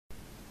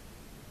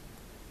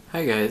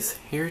Hi guys,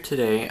 here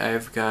today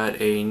I've got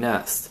a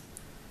Nest.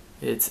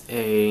 It's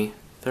a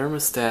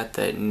thermostat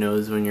that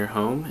knows when you're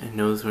home and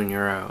knows when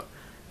you're out,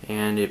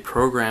 and it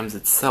programs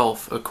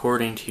itself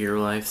according to your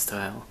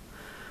lifestyle.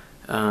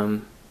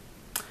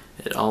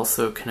 It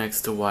also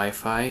connects to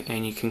Wi-Fi,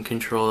 and you can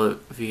control it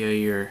via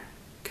your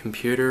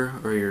computer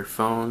or your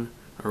phone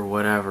or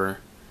whatever.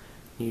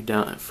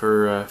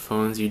 For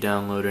phones you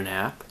download an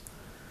app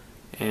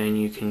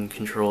and you can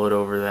control it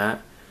over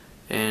that,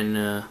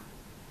 and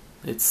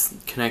it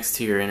connects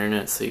to your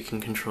internet, so you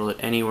can control it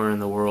anywhere in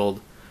the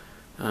world.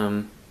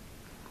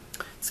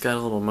 It's got a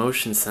little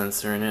motion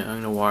sensor in it.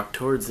 I'm going to walk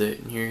towards it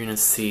and you're going to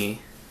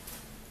see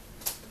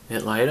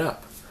it light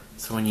up.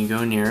 So when you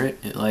go near it,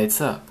 it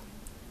lights up.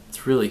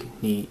 It's really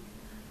neat.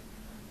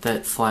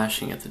 That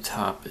flashing at the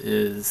top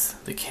is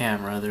the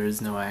camera. There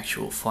is no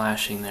actual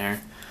flashing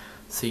there.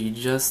 So you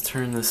just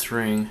turn this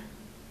ring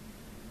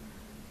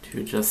to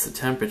adjust the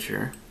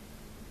temperature.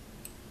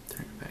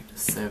 Turn it back to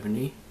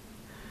 70.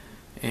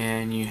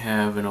 And you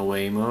have an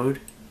away mode,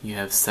 you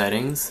have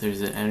settings, there's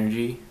an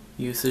energy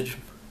usage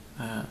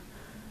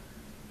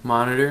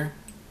monitor,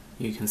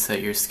 you can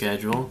set your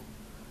schedule,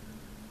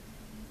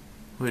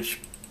 which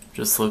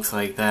just looks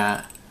like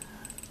that.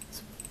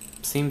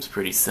 Seems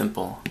pretty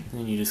simple.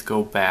 Then you just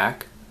go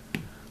back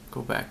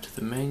to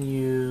the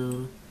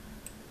menu,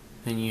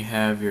 then you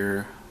have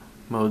your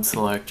mode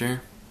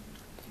selector.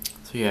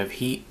 So you have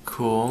heat,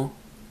 cool,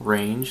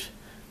 range,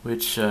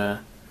 which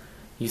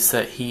you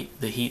set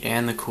the heat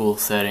and the cool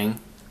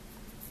setting,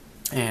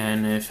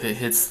 and if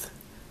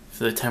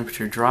the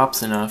temperature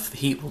drops enough, the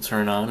heat will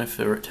turn on. If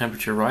the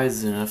temperature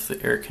rises enough,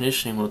 the air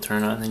conditioning will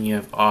turn on. Then you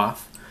have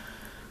off. So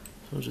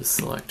we'll just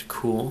select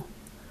cool.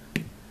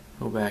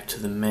 Go back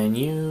to the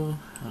menu.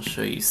 I'll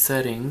show you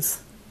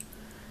settings.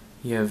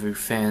 You have your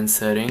fan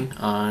setting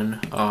on,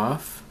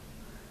 off.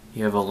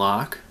 You have a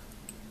lock.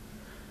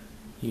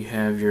 You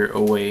have your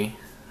away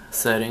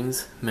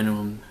settings,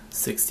 minimum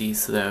 60,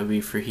 so that would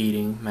be for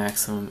heating,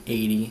 maximum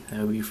 80,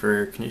 that would be for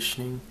air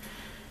conditioning.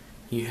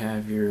 You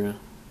have your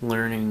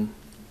learning.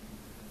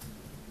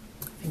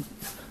 I think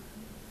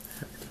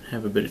I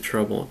have a bit of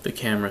trouble with the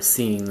camera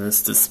seeing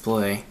this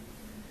display.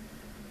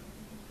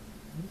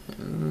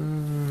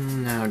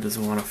 Now it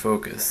doesn't want to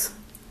focus.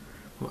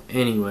 Well,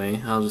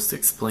 anyway, I'll just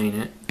explain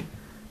it.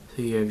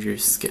 So you have your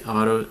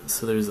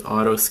so there's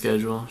auto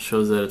schedule,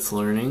 shows that it's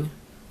learning.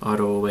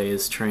 Auto away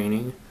is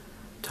training.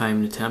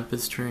 Time to temp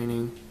is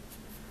training.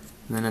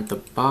 And then at the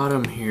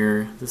bottom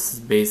here, this is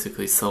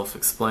basically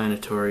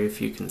self-explanatory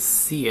if you can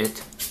see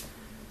it,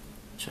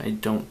 which I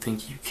don't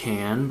think you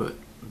can, but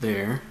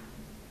there.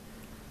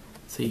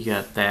 So you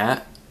got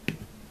that,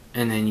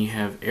 and then you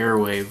have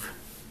airwave,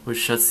 which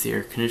shuts the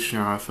air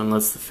conditioner off and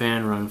lets the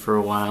fan run for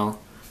a while,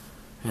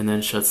 and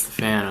then shuts the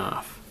fan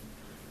off.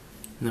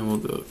 And then we'll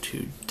go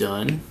to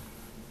done.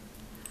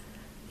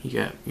 You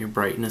got your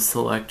brightness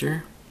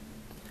selector.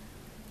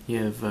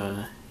 You have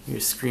your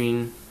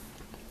screen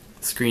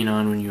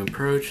on when you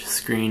approach,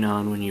 screen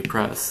on when you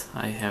press.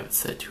 I have it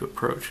set to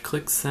approach.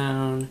 Click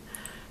sound,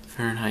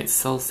 Fahrenheit,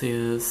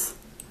 Celsius,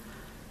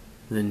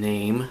 the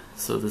name,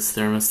 so this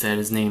thermostat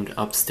is named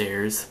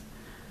upstairs.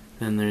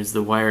 Then there's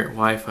the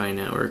Wi-Fi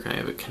network. I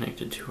have it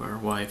connected to our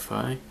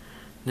Wi-Fi.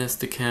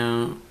 Nest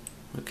account,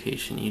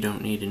 location, you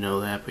don't need to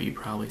know that, but you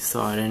probably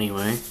saw it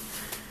anyway.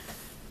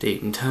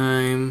 Date and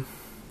time,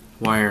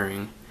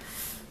 wiring.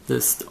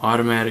 This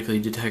automatically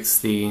detects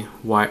the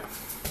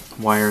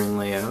wiring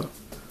layout.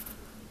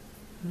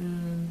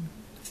 I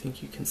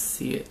think you can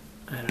see it.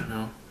 I don't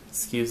know.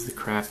 Excuse the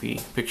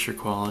crappy picture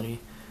quality.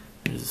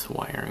 There's this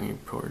wiring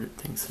report. It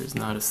thinks there's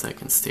not a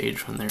second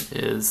stage when there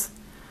is.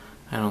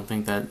 I don't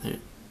think that their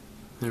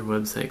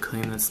website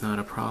claimed that's not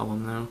a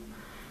problem though.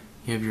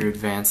 You have your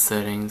advanced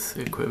settings,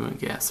 equipment,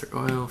 gas or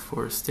oil,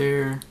 forced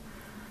air,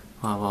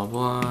 blah blah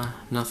blah.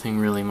 Nothing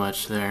really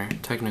much there.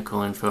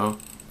 Technical info.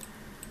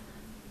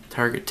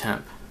 Target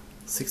temp,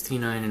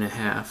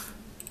 69.5.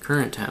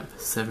 Current temp,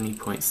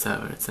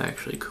 70.7. It's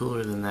actually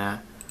cooler than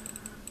that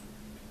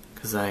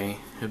because I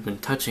have been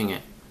touching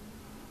it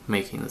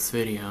making this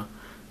video.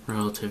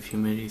 Relative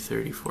humidity,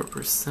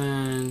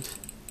 34%.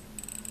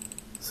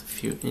 There's a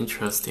few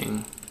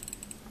interesting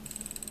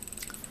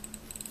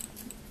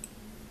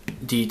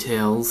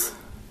details.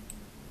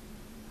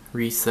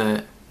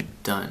 Reset,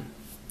 done.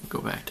 Go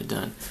back to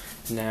done.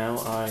 Now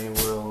I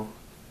will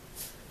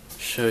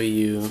show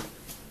you.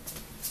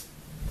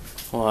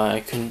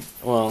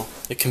 Well,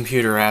 the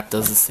computer app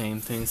does the same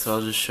thing, so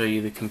I'll just show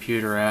you the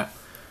computer app.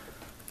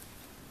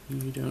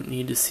 You don't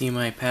need to see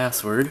my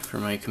password for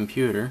my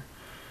computer.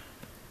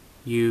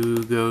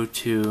 You go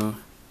to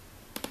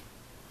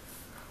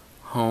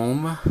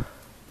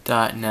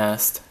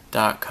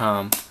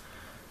home.nest.com.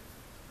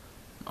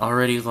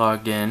 Already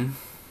logged in,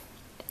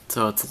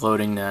 so it's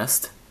loading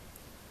Nest.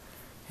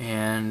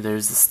 And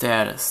there's the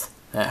status.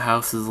 That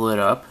house is lit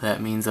up,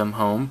 that means I'm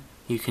home.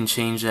 You can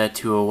change that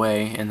to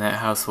away and that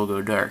house will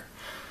go dark.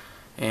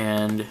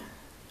 And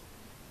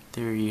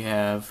there you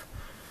have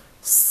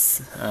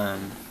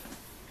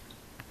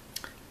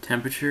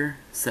temperature,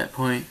 set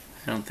point,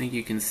 I don't think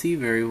you can see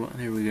very well.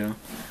 There we go.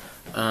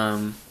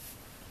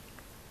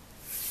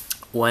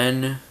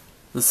 When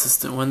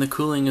the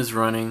cooling is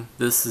running,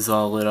 this is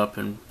all lit up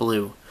in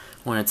blue.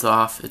 When it's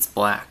off, it's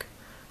black.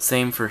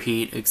 Same for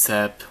heat,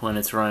 except when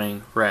it's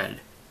running, red.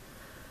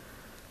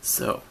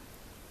 So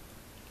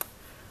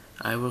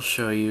I will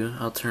show you.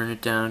 I'll turn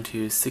it down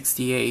to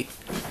 68.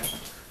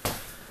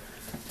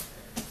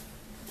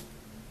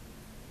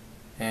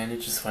 And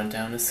it just went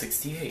down to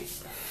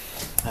 68.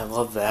 I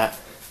love that.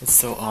 It's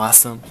so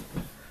awesome.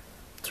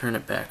 Turn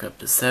it back up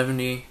to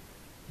 70.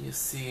 You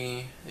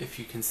see, if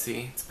you can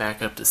see, it's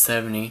back up to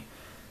 70.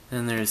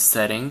 Then there's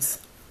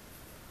settings.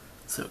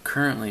 So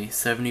currently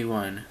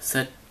 71,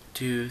 set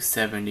to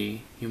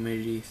 70,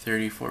 humidity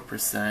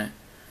 34%,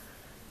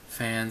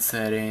 fan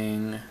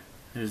setting,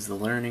 there's the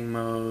learning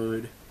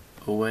mode,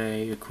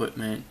 away,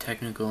 equipment,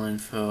 technical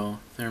info,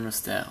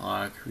 thermostat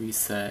lock,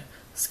 reset,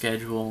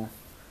 schedule,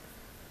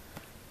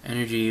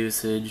 energy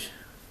usage,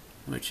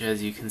 which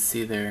as you can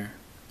see there,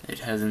 it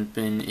hasn't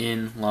been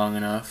in long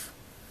enough.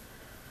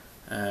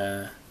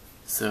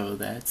 So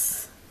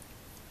that's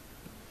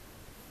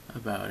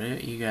about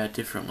it. You got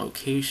different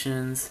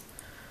locations,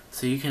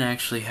 so you can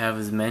actually have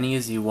as many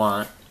as you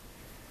want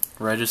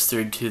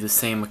registered to the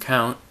same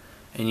account,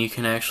 and you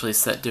can actually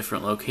set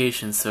different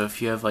locations. So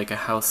if you have like a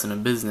house and a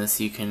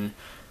business, you can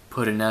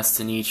put a Nest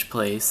in each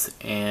place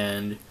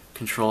and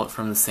control it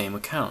from the same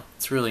account.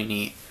 It's really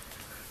neat.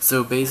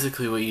 So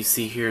basically what you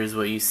see here is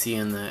what you see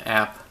in the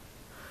app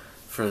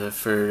for the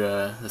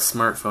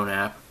smartphone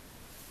app.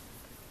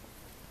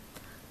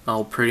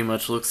 All pretty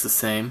much looks the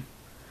same.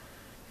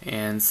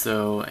 And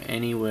so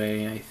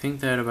anyway, I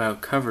think that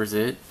about covers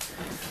it.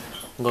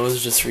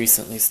 Lowe's just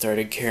recently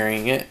started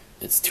carrying it.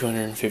 It's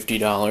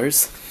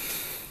 $250,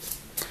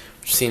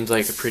 which seems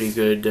like a pretty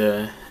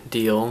good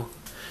deal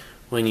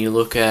when you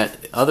look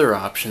at other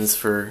options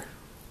for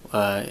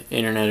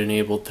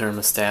internet-enabled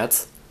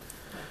thermostats,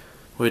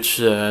 which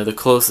the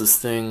closest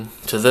thing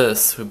to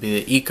this would be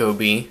the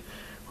Ecobee,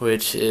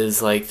 which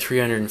is like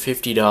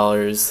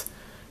 $350,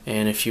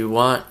 and if you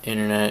want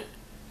internet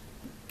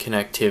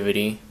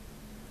connectivity,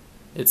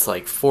 it's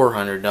like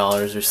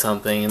 $400 or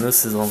something, and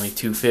this is only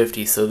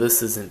 $250, so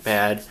this isn't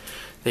bad.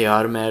 They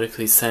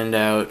automatically send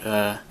out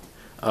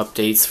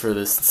updates for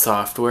this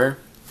software.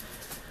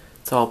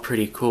 It's all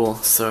pretty cool,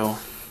 so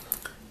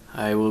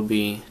I will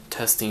be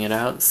testing it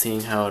out,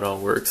 seeing how it all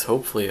works.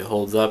 Hopefully it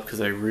holds up, because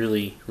I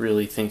really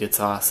think it's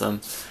awesome.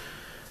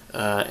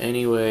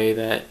 Anyway,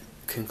 that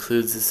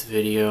concludes this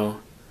video.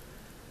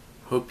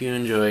 Hope you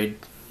enjoyed.